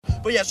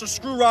But yeah, so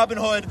screw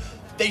Robinhood.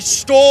 They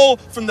stole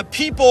from the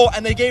people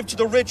and they gave to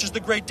the rich, as the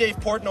great Dave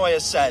Portnoy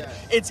has said.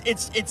 It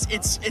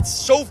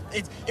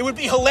would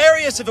be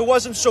hilarious if it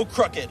wasn't so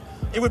crooked.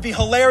 It would be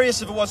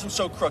hilarious if it wasn't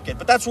so crooked.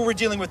 But that's what we're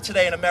dealing with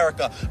today in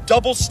America.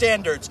 Double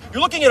standards.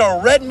 You're looking at a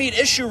red meat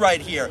issue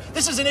right here.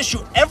 This is an issue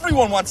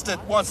everyone wants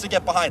to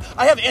get behind.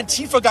 I have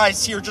Antifa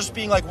guys here just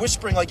being like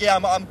whispering like, yeah,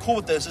 I'm cool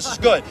with this. This is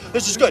good.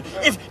 This is good.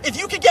 If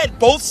you could get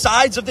both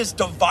sides of this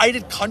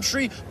divided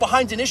country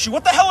behind an issue,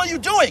 what the hell are you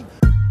doing?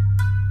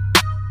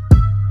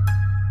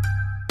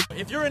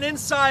 If you're an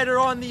insider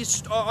on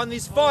these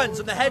funds,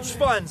 and the hedge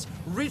funds,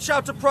 reach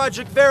out to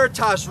Project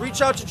Veritas,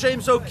 reach out to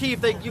James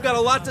O'Keefe. You got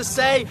a lot to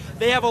say.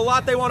 They have a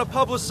lot they want to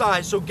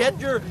publicize. So get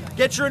your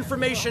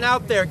information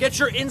out there. Get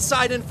your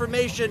inside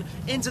information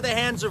into the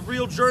hands of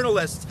real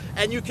journalists.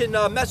 And you can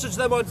message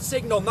them on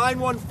Signal,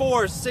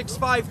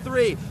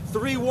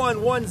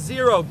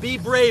 914-653-3110. Be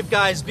brave,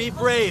 guys. Be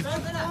brave.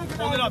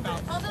 Hold it up.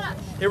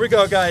 Here we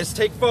go, guys.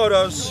 Take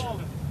photos.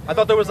 I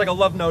thought there was like a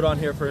love note on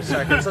here for a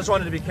second, so I just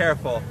wanted to be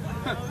careful.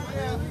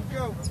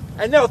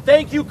 And no,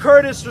 thank you,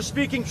 Curtis, for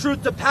speaking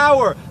truth to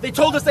power. They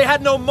told us they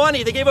had no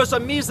money. They gave us a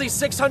measly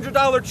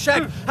 $600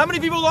 check. How many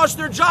people lost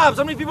their jobs?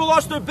 How many people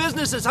lost their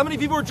businesses? How many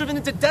people were driven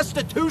into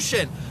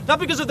destitution? Not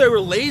because they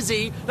were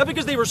lazy, not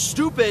because they were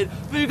stupid,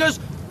 but because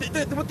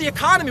with the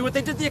economy, what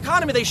they did to the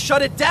economy, they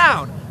shut it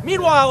down.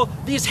 Meanwhile,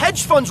 these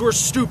hedge funds were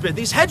stupid.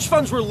 These hedge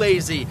funds were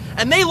lazy,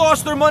 and they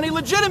lost their money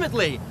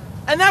legitimately.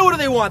 And now what do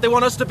they want? They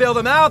want us to bail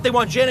them out. They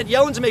want Janet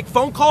Yellen to make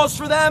phone calls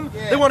for them.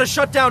 Yeah. They want to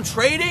shut down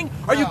trading.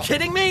 Are you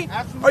kidding me?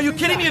 Absolutely. Are you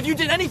kidding me? If you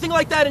did anything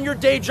like that in your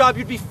day job,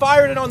 you'd be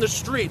fired and on the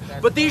street.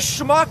 But these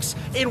schmucks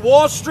in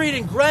Wall Street,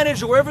 in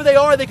Greenwich, or wherever they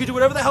are, they could do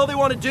whatever the hell they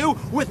want to do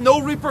with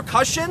no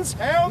repercussions.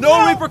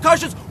 No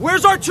repercussions.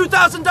 Where's our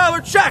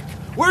 $2,000 check?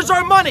 Where's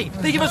our money?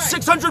 They give us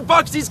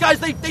 $600. These guys,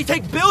 they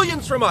take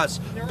billions from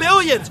us.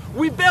 Billions.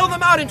 We bailed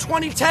them out in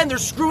 2010. They're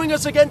screwing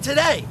us again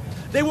today.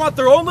 They want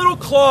their own little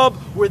club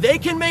where they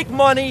can make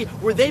money,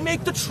 where they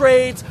make the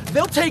trades.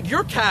 They'll take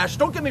your cash.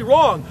 Don't get me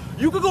wrong.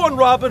 You could go on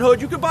Robinhood.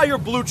 You could buy your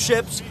blue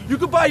chips. You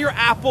could buy your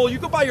Apple. You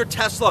could buy your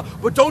Tesla.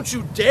 But don't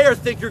you dare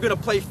think you're going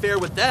to play fair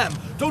with them.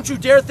 Don't you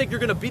dare think you're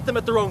going to beat them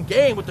at their own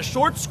game with the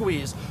short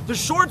squeeze. The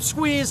short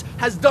squeeze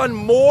has done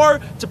more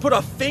to put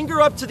a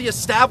finger up to the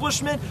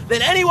establishment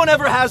than anyone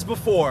ever has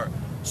before.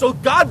 So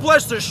God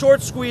bless the short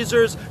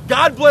squeezers,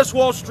 God bless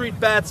Wall Street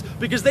bets,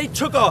 because they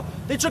took a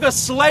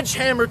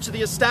sledgehammer to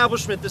the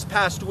establishment this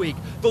past week.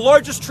 The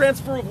largest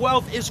transfer of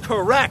wealth is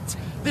correct.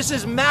 This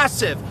is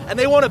massive, and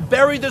they want to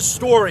bury this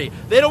story.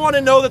 They don't want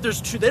to know that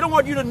they don't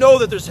want you to know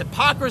that there's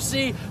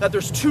hypocrisy, that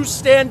there's two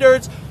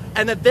standards,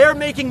 and that they're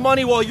making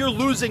money while you're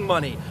losing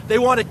money. They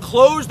want it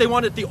closed. They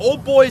want it the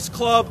old boys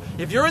club.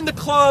 If you're in the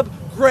club,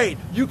 great.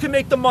 You can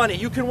make the money.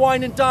 You can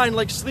wine and dine,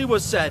 like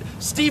Sliwa said.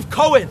 Steve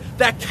Cohen,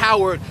 that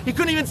coward. He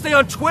couldn't even stay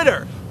on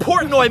Twitter.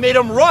 Portnoy made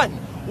him run.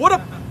 What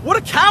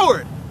a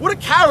coward. What a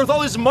coward with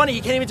all his money.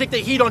 He can't even take the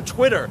heat on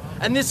Twitter.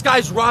 And this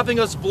guy's robbing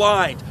us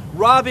blind.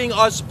 Robbing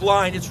us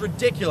blind. It's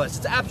ridiculous.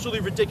 It's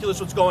absolutely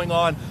ridiculous what's going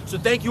on. So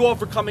thank you all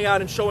for coming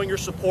out and showing your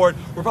support.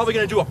 We're probably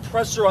going to do a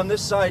presser on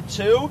this side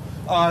too.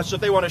 So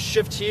if they want to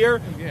shift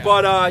here. Yeah.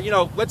 But,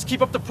 let's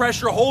keep up the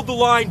pressure. Hold the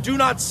line. Do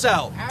not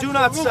sell. Absolutely. Do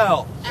not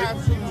sell.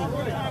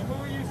 Absolutely. Who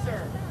are you,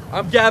 sir?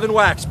 I'm Gavin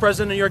Wax,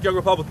 president of New York Young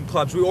Republican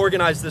Clubs. We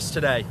organized this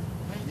today.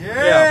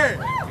 Yeah.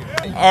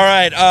 All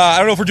right. I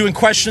don't know if we're doing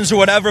questions or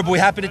whatever, but we're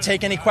happy to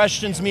take any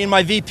questions. Me and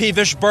my VP,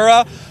 Vish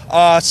Burra,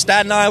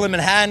 Staten Island,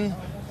 Manhattan.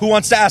 Who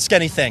wants to ask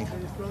anything?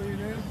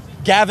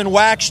 Gavin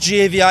Wax,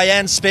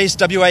 Gavin space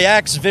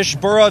Wax, Vish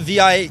Burra,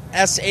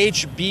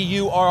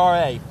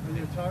 Vishburra. And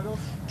your titles?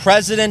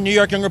 President, New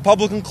York Young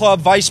Republican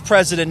Club, Vice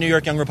President, New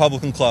York Young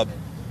Republican Club.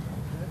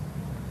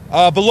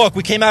 But look,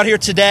 we came out here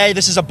today.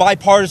 This is a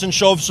bipartisan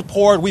show of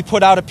support. We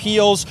put out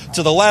appeals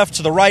to the left,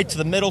 to the right, to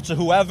the middle, to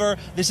whoever.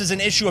 This is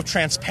an issue of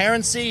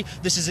transparency.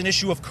 This is an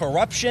issue of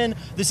corruption.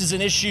 This is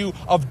an issue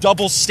of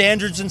double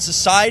standards in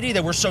society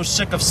that we're so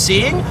sick of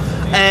seeing.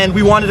 And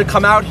we wanted to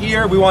come out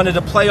here. We wanted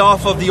to play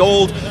off of the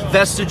old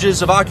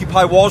vestiges of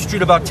Occupy Wall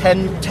Street about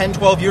 10,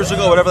 12 years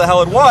ago, whatever the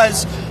hell it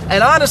was.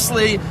 And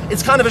honestly,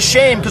 it's kind of a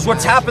shame because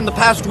what's happened the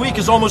past week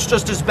is almost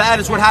just as bad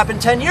as what happened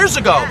 10 years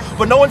ago.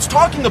 But no one's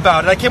talking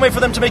about it. I can't wait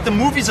for them to make the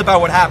movies about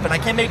what happened. I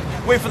can't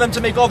wait for them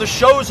to make all the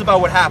shows about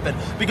what happened.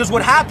 Because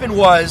what happened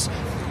was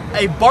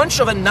a bunch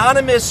of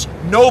anonymous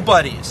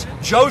nobodies,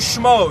 Joe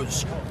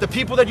Schmoes, the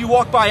people that you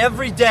walk by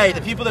every day,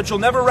 the people that you'll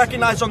never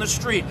recognize on the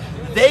street,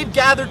 they've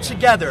gathered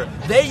together.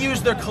 They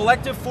used their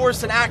collective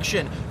force and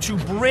action to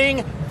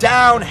bring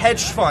down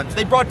hedge funds.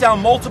 They brought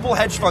down multiple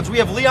hedge funds. We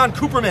have Leon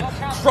Cooperman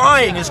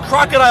crying his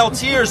crocodile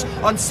tears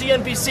on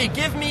CNBC.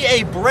 Give me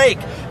a break.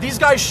 These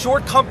guys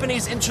short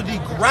companies into the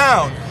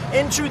ground.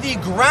 Into the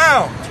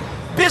ground.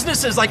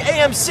 Businesses like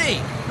AMC.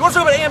 You want to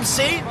talk about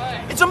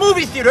AMC? It's a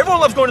movie theater.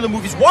 Everyone loves going to the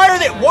movies.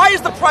 Why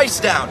is the price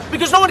down?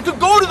 Because no one could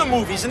go to the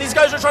movies and these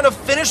guys are trying to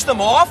finish them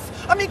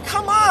off? I mean,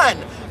 come on.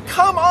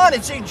 come on,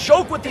 it's a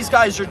joke what these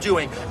guys are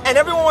doing. And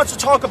everyone wants to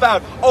talk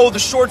about, oh, the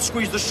short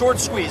squeeze, the short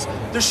squeeze.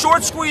 The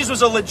short squeeze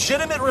was a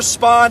legitimate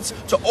response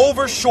to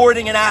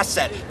over-shorting an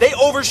asset. They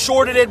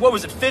over-shorted it, what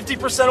was it,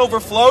 50% over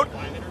float?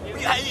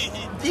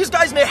 These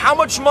guys made how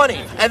much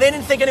money? And they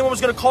didn't think anyone was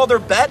going to call their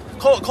bet,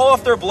 call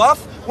off their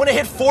bluff? When it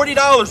hit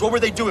 $40, what were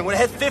they doing? When it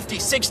hit 50,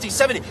 60,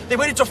 70, they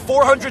waited to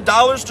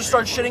 $400 to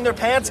start shitting their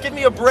pants? Give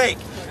me a break.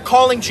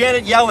 Calling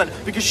Janet Yellen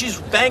because she's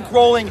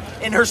bankrolling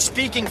in her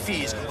speaking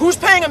fees. Who's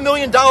paying $1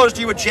 million to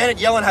hear what Janet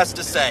Yellen has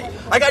to say?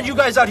 I got you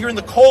guys out here in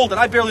the cold and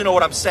I barely know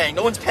what I'm saying.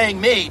 No one's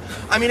paying me.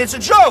 I mean, it's a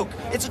joke.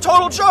 It's a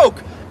total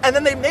joke. And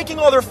then they're making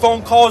all their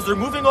phone calls, they're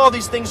moving all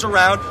these things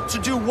around to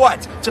do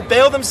what? To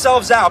bail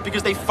themselves out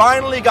because they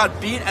finally got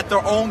beat at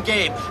their own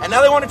game. And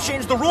now they want to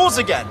change the rules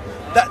again.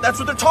 That's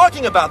what they're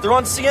talking about. They're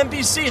on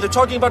CNBC. They're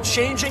talking about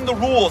changing the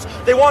rules.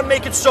 They want to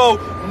make it so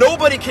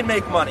nobody can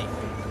make money.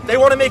 They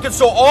want to make it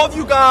so all of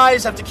you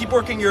guys have to keep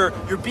working your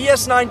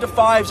BS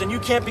 9-to-5s and you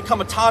can't become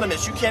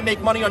autonomous. You can't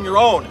make money on your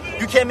own.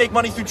 You can't make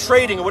money through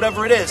trading or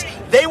whatever it is.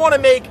 They want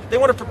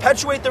to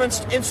perpetuate their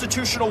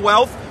institutional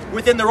wealth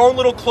within their own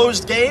little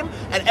closed game,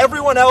 and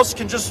everyone else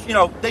can just,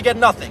 they get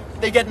nothing.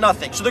 They get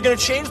nothing. So they're going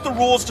to change the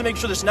rules to make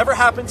sure this never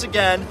happens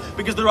again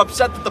because they're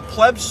upset that the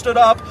plebs stood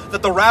up,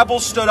 that the rabble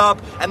stood up,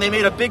 and they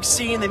made a big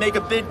scene, they make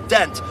a big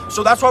dent.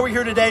 So that's why we're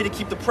here today, to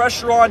keep the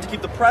pressure on, to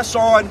keep the press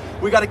on.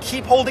 We got to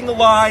keep holding the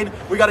line.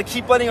 We got to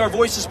keep letting our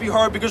voices be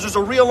heard because there's a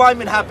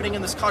realignment happening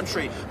in this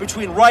country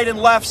between right and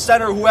left,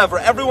 center, whoever.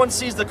 Everyone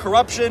sees the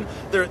corruption.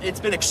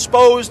 It's been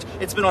exposed.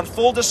 It's been on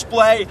full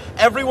display.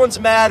 Everyone's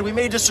mad. We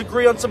may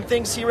disagree on some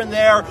things here and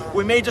there.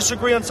 We may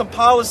disagree on some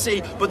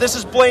policy, but this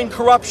is blatant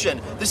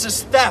corruption. This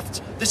is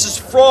theft. This is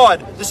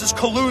fraud. This is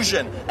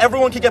collusion.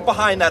 Everyone can get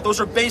behind that. Those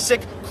are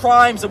basic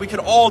crimes that we can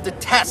all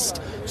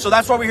detest. So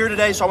that's why we're here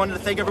today. So I wanted to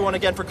thank everyone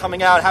again for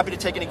coming out. Happy to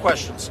take any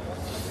questions.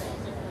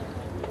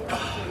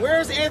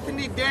 Where's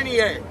Anthony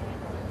Denier?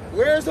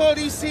 Where's all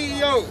these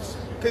CEOs?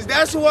 Because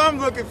that's who I'm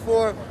looking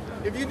for.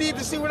 If you need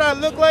to see what I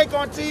look like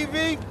on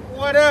TV,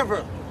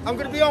 whatever. I'm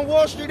going to be on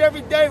Wall Street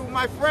every day with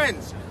my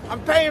friends. I'm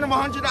paying them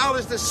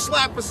 $100 to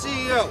slap a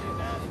CEO.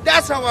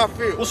 That's how I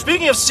feel. Well,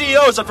 speaking of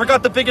CEOs, I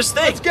forgot the biggest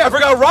thing. Let's go. I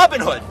forgot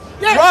Robinhood.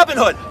 Yeah.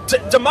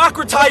 Robinhood,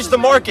 democratize the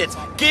markets.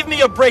 Give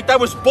me a break.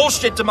 That was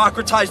bullshit,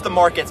 democratize the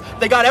markets.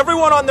 They got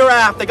everyone on their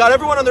app. They got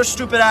everyone on their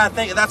stupid app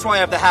thing. That's why I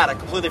have the hat. I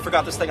completely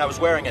forgot this thing. I was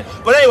wearing it.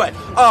 But anyway,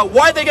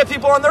 why'd they get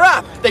people on their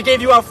app? They gave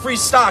you out free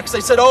stocks.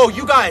 They said, oh,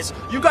 you guys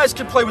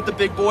can play with the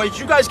big boys.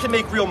 You guys can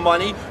make real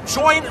money.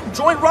 Join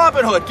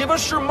Robinhood. Give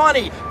us your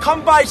money.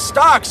 Come buy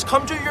stocks.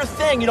 Come do your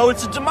thing.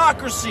 It's a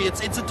democracy.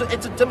 It's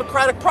a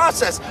democratic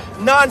process.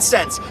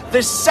 Nonsense.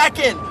 The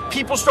second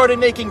people started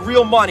making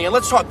real money, and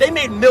let's talk, they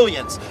made millions.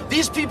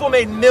 These people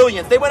made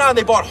millions. They went out and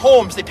they bought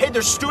homes. They paid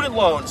their student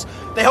loans.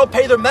 They helped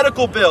pay their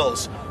medical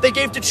bills. They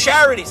gave to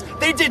charities.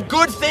 They did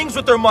good things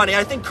with their money.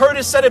 I think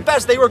Curtis said it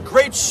best. They were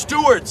great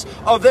stewards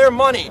of their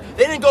money.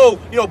 They didn't go,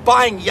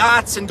 buying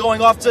yachts and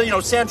going off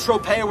to,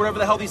 Saint-Tropez or whatever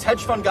the hell these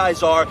hedge fund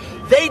guys are.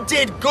 They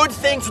did good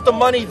things with the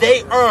money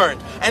they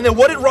earned. And then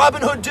what did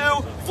Robinhood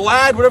do?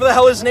 Vlad, whatever the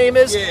hell his name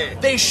is, yeah.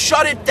 They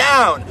shut it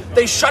down.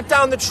 They shut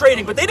down the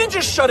trading, but they didn't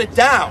just shut it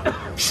down.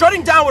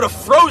 Shutting down would have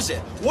froze it.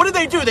 What did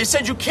they do? They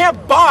said you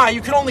can't buy,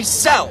 you can only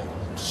sell.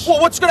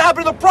 Well, what's going to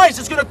happen to the price?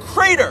 It's going to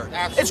crater.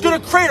 Absolutely. It's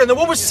going to crater. And then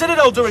what was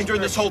Citadel doing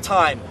during this whole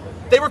time?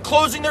 They were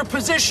closing their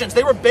positions.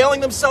 They were bailing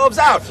themselves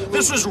out. Absolutely.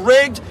 This was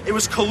rigged. It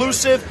was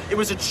collusive. It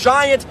was a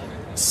giant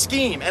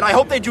scheme. And I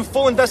hope they do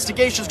full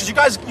investigations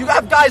because you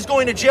have guys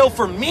going to jail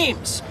for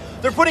memes.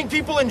 They're putting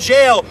people in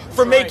jail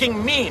for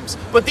making memes.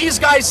 But these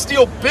guys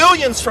steal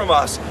billions from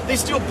us. They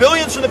steal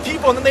billions from the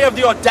people, and then they have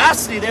the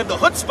audacity, they have the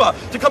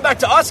chutzpah to come back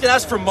to us and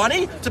ask for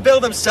money to bail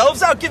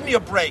themselves out? Give me a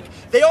break.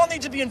 They all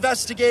need to be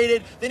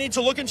investigated. They need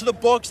to look into the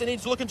books. They need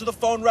to look into the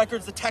phone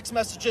records, the text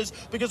messages,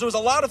 because there was a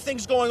lot of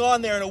things going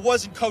on there, and it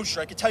wasn't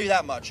kosher. I can tell you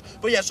that much.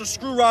 But yeah, so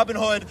screw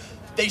Robinhood.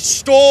 They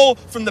stole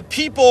from the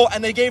people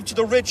and they gave to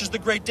the rich, as the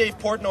great Dave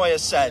Portnoy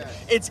has said.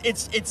 It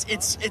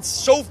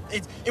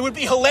would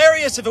be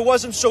hilarious if it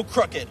wasn't so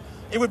crooked.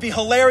 It would be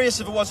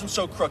hilarious if it wasn't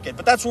so crooked.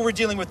 But that's what we're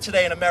dealing with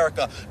today in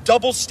America.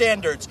 Double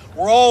standards.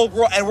 We're all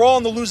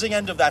on the losing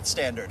end of that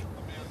standard.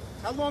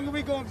 How long are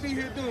we going to be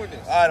here doing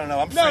this? I don't know.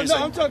 I'm freezing.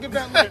 No, I'm talking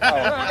about.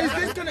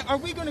 Are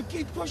we going to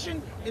keep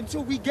pushing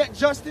until we get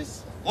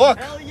justice? Look.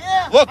 Hell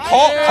yeah. Look.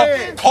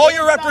 Hey. Call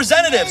your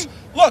representatives.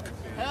 Look.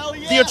 Hell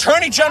yeah. The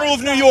Attorney General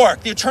of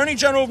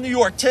New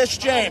York, Tish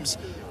James,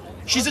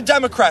 she's a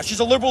Democrat. She's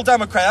a liberal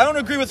Democrat. I don't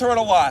agree with her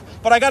a lot,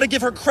 but I got to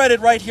give her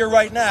credit right here,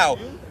 right now.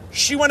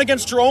 She went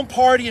against her own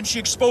party and she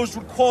exposed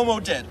what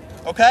Cuomo did,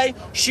 okay?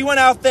 She went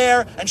out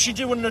there and she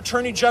did what an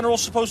Attorney General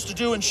is supposed to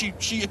do, and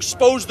she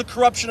exposed the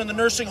corruption in the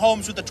nursing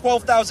homes with the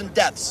 12,000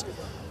 deaths.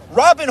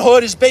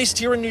 Robinhood is based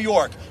here in New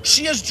York.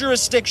 She has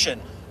jurisdiction.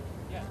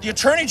 The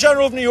Attorney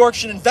General of New York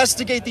should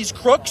investigate these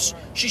crooks.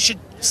 She should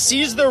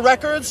seize their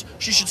records.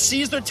 She should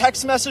seize their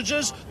text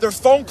messages, their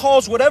phone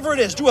calls, whatever it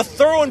is. Do a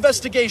thorough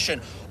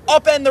investigation.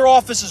 Upend their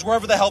offices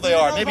wherever the hell they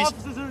are. Maybe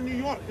offices are in New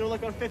York. They're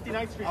like on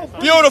 59th Street.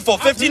 Beautiful,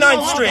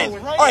 59th Street.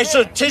 All right,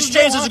 so Tish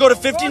James has to go to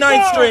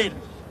 59th Street.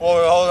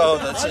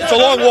 It's a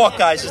long walk,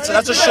 guys.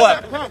 That's a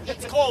schlep.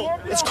 It's cold.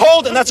 It's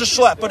cold, and that's a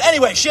schlep. But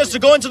anyway, she has to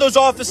go into those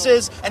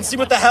offices and see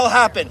what the hell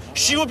happened.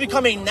 She will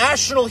become a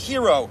national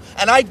hero,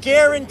 and I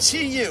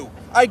guarantee you,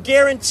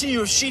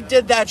 if she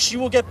did that, she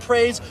will get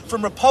praise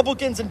from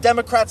Republicans and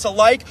Democrats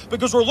alike,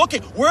 because we're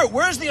looking,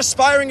 where's the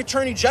aspiring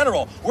attorney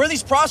general? Where are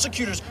these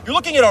prosecutors? You're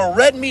looking at a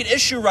red meat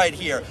issue right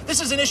here. This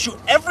is an issue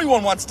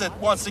everyone wants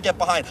to get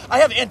behind. I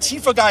have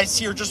Antifa guys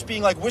here just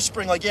being like,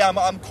 whispering like, yeah,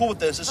 I'm cool with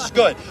this. This is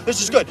good. This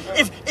is good.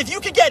 If you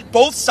could get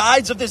both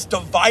sides of this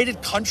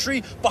divided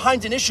country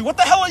behind an issue, what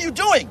the hell are you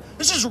doing?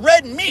 This is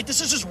red meat.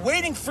 This is just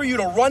waiting for you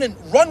to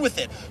run with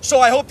it. So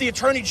I hope the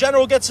attorney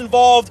general gets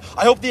involved.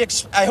 I hope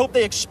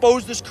they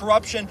expose this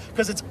corruption,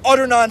 because it's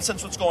utter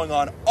nonsense what's going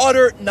on.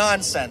 Utter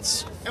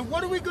nonsense. And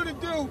what are we going to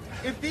do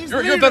if these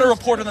You're a better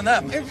reporter than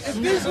them. If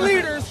these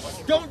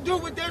leaders don't do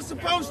what they're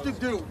supposed to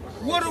do,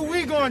 what are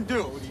we going to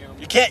do?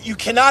 You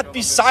cannot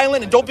be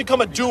silent, and don't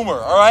become a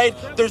doomer, all right?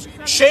 There's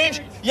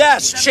change.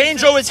 Yes,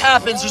 change always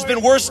happens. There's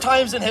been worse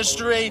times in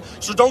history,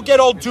 so don't get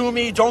all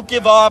doomy. Don't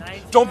give up.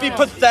 Don't be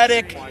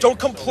pathetic. Don't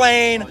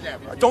complain.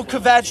 Don't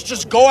kvetch.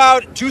 Just go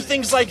out, do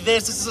things like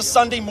this. This is a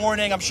Sunday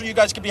morning. I'm sure you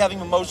guys could be having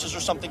mimosas or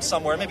something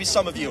somewhere, maybe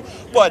some of you.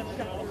 But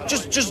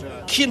just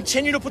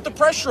continue to put the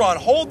pressure on.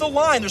 Hold the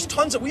line. There's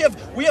tons of we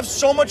have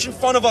so much in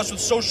front of us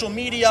with social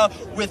media,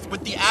 with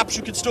the apps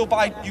you could still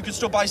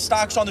buy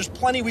stocks on. There's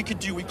plenty we could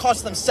do. We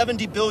cost them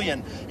 $70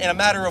 billion in a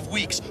matter of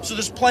weeks. So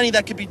there's plenty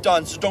that could be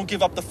done. So don't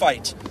give up the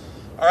fight.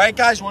 All right,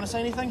 guys, you want to say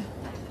anything?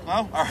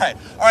 No? All right.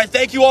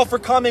 Thank you all for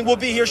coming. We'll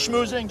be here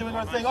schmoozing, doing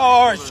our thing. Oh,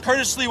 all right.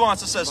 Curtis Lee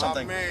wants to say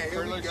something. Man,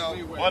 here we go.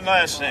 One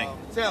last thing.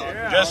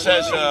 Just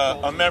as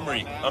a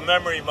memory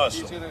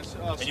muscle.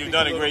 And you've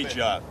done a great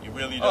job. You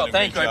really done a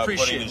great job. I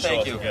appreciate it.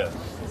 Thank you.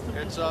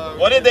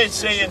 What did they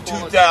say in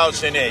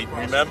 2008,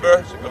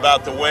 remember,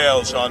 about the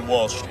whales on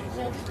Wall Street?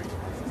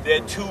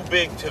 They're too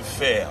big to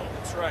fail.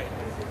 That's right.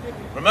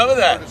 Remember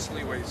that?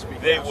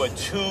 They were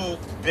too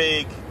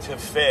big to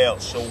fail.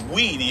 So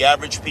we, the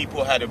average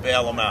people, had to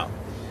bail them out.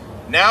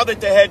 Now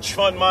that the hedge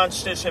fund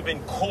monsters have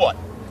been caught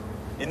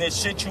in this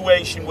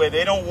situation where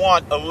they don't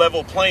want a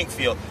level playing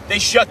field, they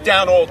shut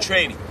down all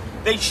trading.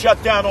 They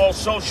shut down all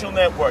social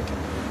networking.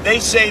 They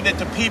say that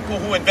the people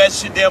who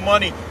invested their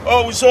money,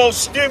 it was all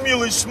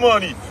stimulus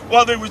money,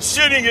 while they were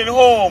sitting at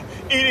home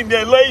eating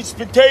their Lay's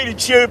potato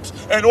chips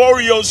and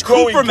Oreos,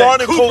 growing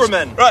barnacles,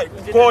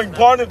 growing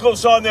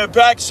barnacles on their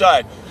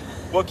backside.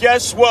 Well,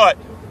 guess what?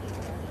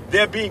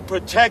 They're being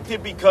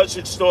protected because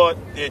it's thought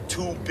they're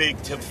too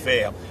big to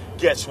fail.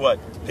 Guess what?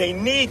 They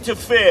need to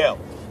fail.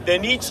 There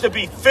needs to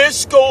be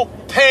fiscal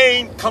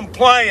pain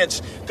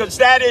compliance, because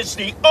that is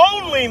the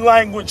only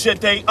language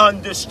that they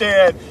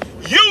understand.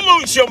 You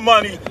lose your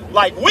money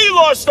like we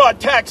lost our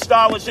tax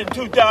dollars in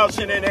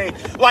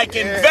 2008, like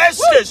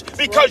investors,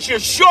 because you're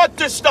short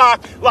the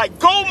stock, like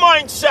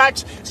Goldman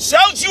Sachs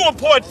sells you a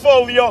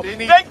portfolio,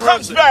 then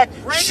comes back,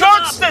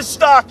 shorts the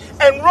stock,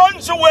 and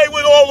runs away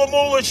with all the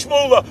moolah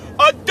shmoolah.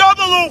 A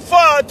double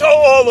oofa to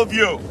all of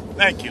you.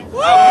 Thank you. Of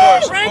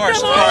course.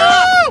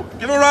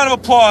 Give him a round of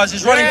applause.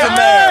 He's running for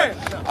mayor.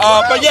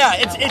 But yeah,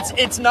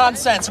 it's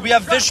nonsense. We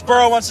have Vish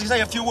Burrow wants to say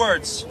a few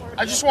words.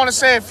 I just want to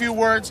say a few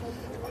words.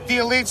 The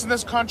elites in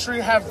this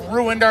country have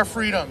ruined our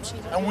freedoms,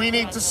 and we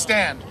need to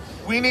stand.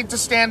 We need to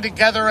stand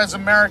together as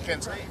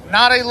Americans.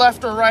 Not a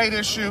left or right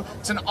issue.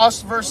 It's an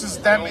us versus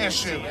them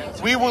issue.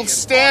 We will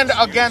stand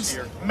against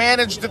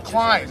managed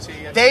decline.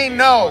 They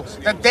know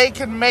that they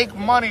can make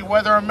money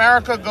whether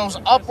America goes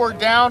up or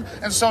down,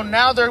 and so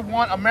now they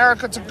want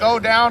America to go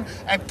down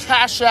and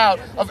cash out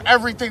of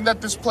everything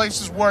that this place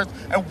is worth,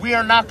 and we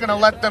are not going to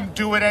let them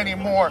do it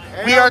anymore.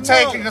 We are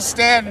taking a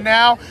stand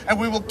now, and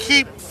we will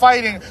keep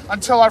fighting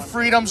until our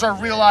freedoms are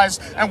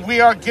realized and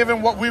we are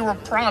given what we were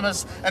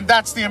promised, and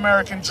that's the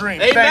American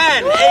dream.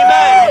 Amen.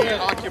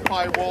 Amen.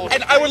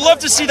 And I would love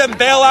to see them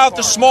bail out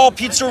the small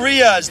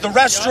pizzerias, the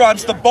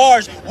restaurants, the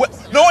bars.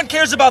 No one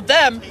cares about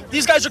them.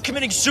 These guys are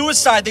committing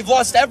suicide. They've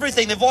lost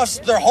everything. They've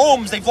lost their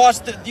homes. They've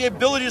lost the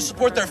ability to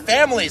support their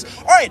families.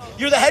 All right,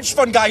 you're the hedge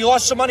fund guy. You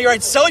lost some money. All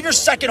right, sell your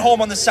second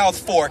home on the South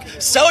Fork.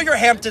 Sell your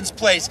Hamptons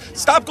place.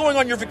 Stop going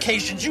on your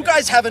vacations. You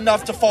guys have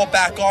enough to fall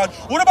back on.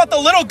 What about the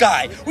little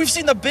guy? We've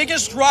seen the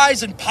biggest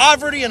rise in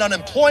poverty and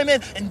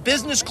unemployment and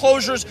business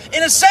closures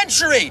in a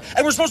century.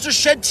 And we're supposed to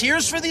shed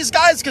tears for these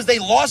guys because they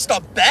lost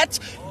a bet?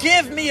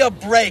 Give me a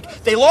break.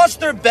 They lost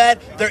their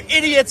bet. They're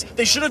idiots.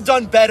 They should have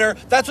done better.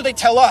 That's what they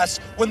tell us.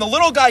 When the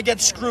little guy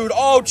gets screwed,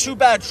 oh, too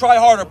bad, try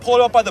harder, pull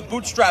it up by the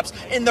bootstraps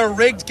in their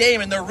rigged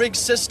game, in their rigged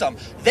system.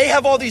 They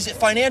have all these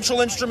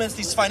financial instruments,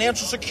 these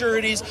financial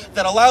securities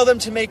that allow them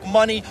to make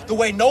money the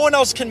way no one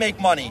else can make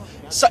money.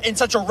 in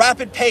such a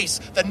rapid pace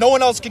that no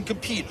one else can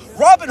compete.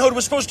 Robinhood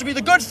was supposed to be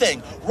the good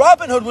thing.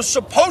 Robinhood was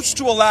supposed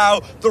to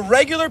allow the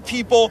regular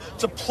people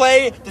to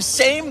play the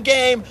same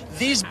game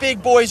these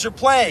big boys are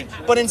playing.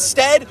 But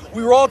instead,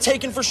 we were all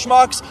taken for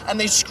schmucks, and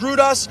they screwed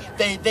us.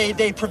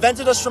 They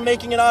prevented us from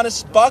making an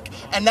honest buck,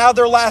 and now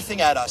they're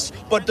laughing at us.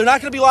 But they're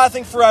not going to be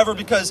laughing forever,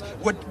 because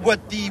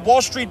what the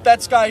Wall Street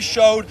Bets guys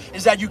showed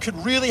is that you could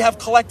really have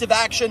collective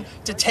action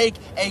to take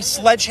a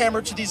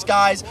sledgehammer to these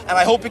guys, and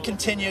I hope it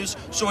continues.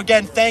 So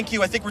again, thank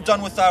you. I think we're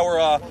done with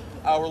our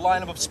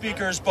lineup of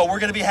speakers, but we're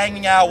going to be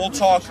hanging out. We'll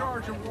talk.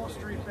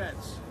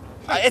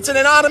 It's an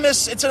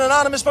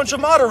anonymous bunch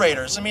of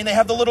moderators. I mean, they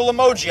have the little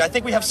emoji. I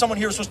think we have someone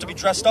here who's supposed to be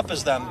dressed up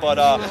as them, but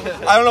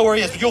I don't know where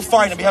he is. But you'll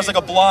find him. He has like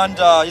he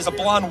has a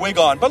blonde wig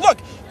on. But look,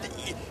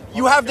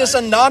 you have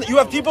you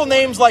have people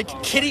named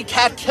like Kitty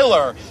Cat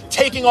Killer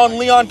taking on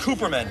Leon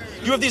Cooperman.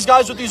 You have these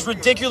guys with these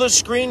ridiculous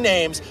screen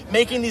names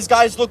making these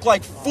guys look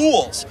like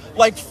fools.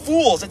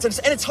 And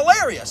it's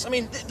hilarious. I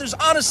mean,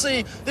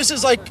 this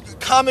is like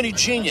comedy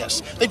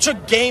genius. They took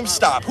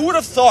GameStop. Who would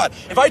have thought?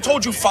 If I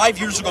told you 5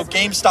 years ago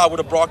GameStop would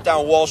have brought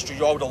down Wall Street,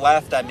 you all would have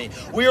laughed at me.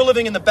 We are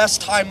living in the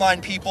best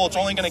timeline, people. It's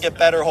only going to get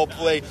better,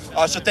 hopefully.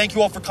 So thank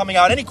you all for coming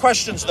out. Any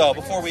questions, though,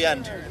 before we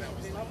end?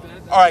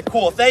 All right,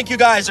 cool. Thank you,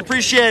 guys.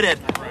 Appreciate it.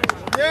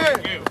 Yeah.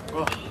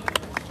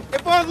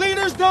 If our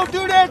leaders don't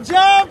do their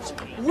jobs,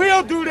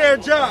 we'll do their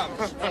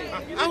jobs.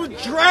 I would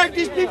drag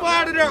these people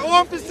out of their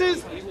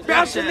offices,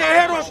 bouncing their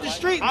head off the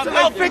street until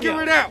they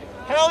figure it out.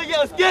 Hell yeah,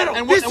 let's get them.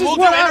 And we'll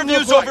do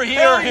interviews over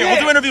here.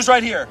 We'll do interviews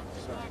right here.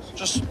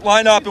 Just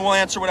line up and we'll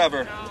answer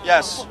whatever.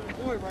 Yes.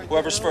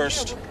 Whoever's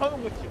first. Oh,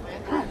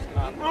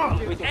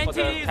 you're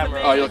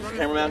the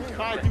cameraman?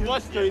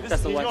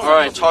 All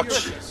right, talk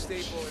to...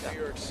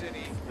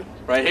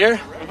 Right here?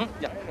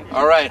 Mm-hmm. Yeah.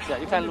 All right. Yeah,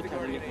 you can look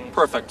at it.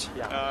 Perfect.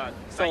 Yeah.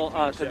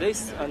 So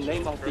today's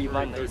name of the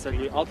event is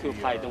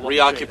Reoccupy the Wall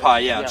Reoccupy,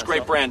 Street. yeah, it's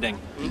great branding.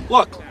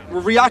 Look,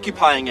 we're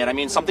reoccupying it. I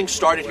mean, something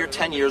started here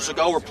 10 years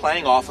ago. We're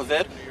playing off of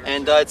it,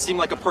 and it seemed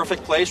like a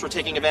perfect place. We're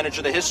taking advantage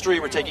of the history.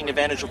 We're taking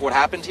advantage of what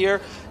happened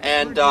here,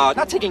 and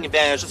not taking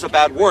advantage, it's a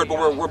bad word,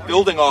 but we're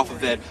building off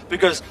of it,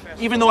 because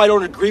even though I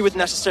don't agree with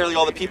necessarily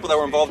all the people that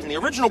were involved in the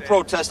original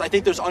protest, I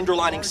think there's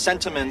underlining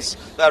sentiments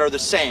that are the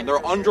same. There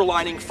are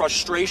underlining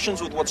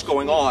frustrations with what's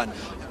going on.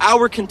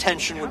 Our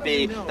contention would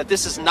be that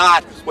this is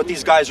not what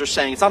these guys are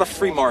saying. It's not a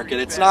free market.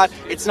 It's not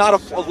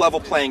a level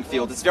playing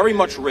field. It's very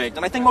much rigged,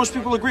 and I think most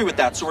people agree with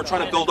that. So we're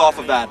trying to build off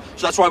of that.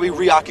 So that's why we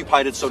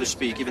reoccupied it, so to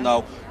speak. Even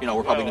though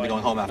we're probably going to be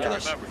going home after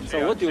this.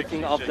 So what do you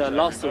think of the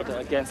lawsuit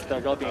against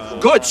Robinhood?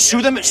 Good.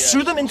 Sue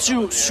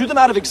them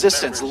out of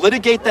existence.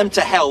 Litigate them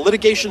to hell.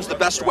 Litigation's the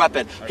best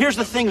weapon. Here's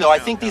the thing, though. I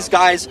think these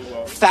guys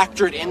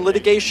factored in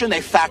litigation.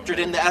 They factored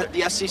in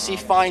the SEC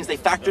fines. They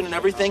factored in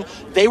everything.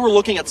 They were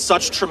looking at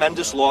such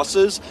tremendous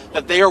losses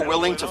that they are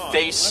willing to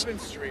face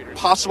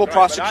possible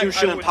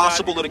prosecution and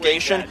possible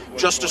litigation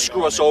just to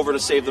screw us over to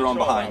save their own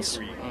behinds.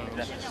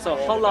 So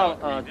how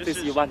long this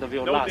event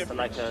will last?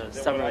 Like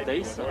several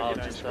days? Or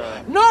just,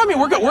 No, I mean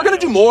we're going to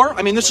do more.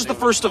 I mean, this is the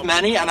first of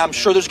many, and I'm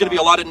sure there's going to be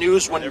a lot of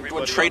news when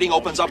trading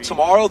opens up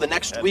tomorrow. The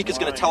next week is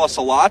going to tell us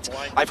a lot.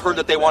 I've heard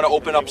that they want to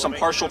open up some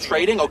partial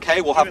trading.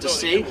 Okay, we'll have to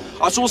see.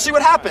 So we'll see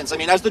what happens. I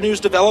mean, as the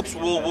news develops,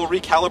 we'll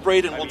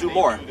recalibrate and we'll do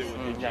more.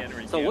 Yeah.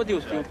 So what do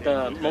you think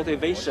the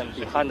motivation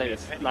behind it,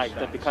 like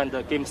behind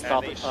the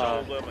GameStop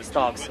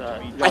stocks?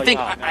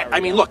 I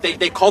mean, look,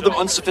 they called them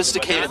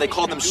unsophisticated, they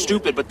called them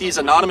stupid, but these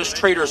anonymous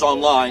traders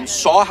online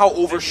saw how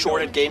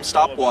overshorted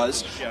GameStop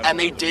was, and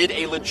they did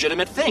a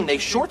legitimate thing. They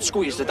short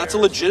squeezed it. That's a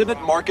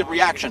legitimate market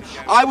reaction.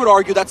 I would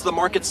argue that's the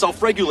market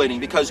self-regulating,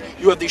 because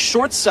you have these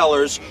short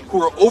sellers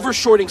who are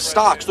overshorting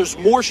stocks. There's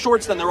more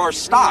shorts than there are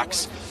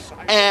stocks,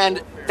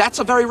 and that's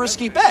a very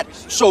risky bet.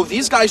 So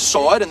these guys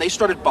saw it and they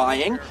started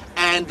buying,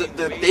 and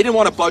they didn't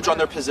want to budge on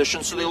their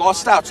position, so they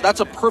lost out. So that's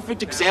a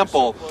perfect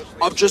example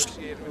of just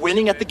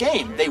winning at the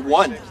game. They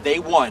won,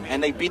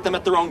 and they beat them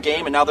at their own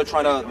game, and now they're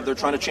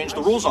trying to change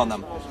the rules on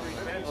them.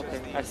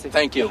 Okay, I see.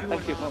 Thank you.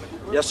 Thank you.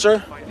 Yes,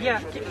 sir? Yeah,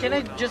 can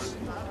I just...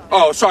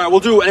 Oh, sorry, we'll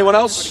do anyone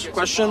else?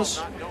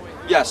 Questions?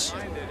 Yes.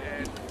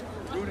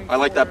 I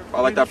like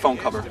that phone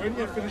cover.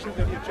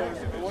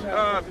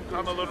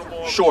 I'm a little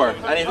more. Sure.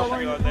 On that goes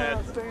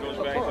back to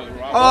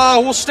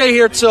the We'll stay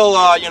here till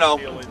I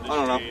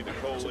don't know,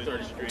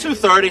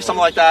 2:30, something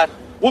like that.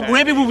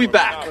 Maybe we'll be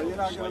back.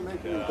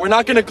 We're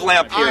not going to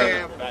glamp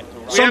here.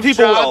 Some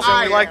people will.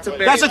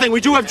 That's the thing. We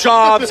do have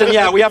jobs, and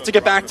yeah, we have to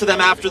get back to them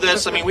after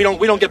this. I mean, we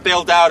don't get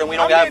bailed out, and we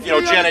don't have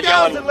Janet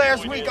Yellen.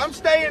 Last week, I'm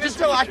staying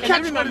until I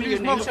catch one of these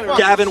motherfuckers.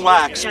 Gavin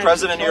Wax,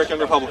 president of New York Young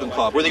Republican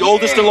Club. We're the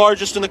oldest and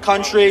largest in the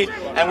country,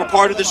 and we're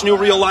part of this new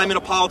realignment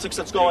of politics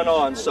that's going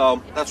on.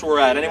 So that's where we're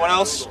at. Anyone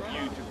else?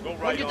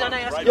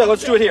 Yeah,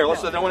 let's do it here.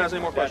 No one has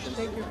any more questions.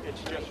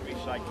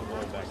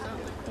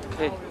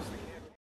 Okay.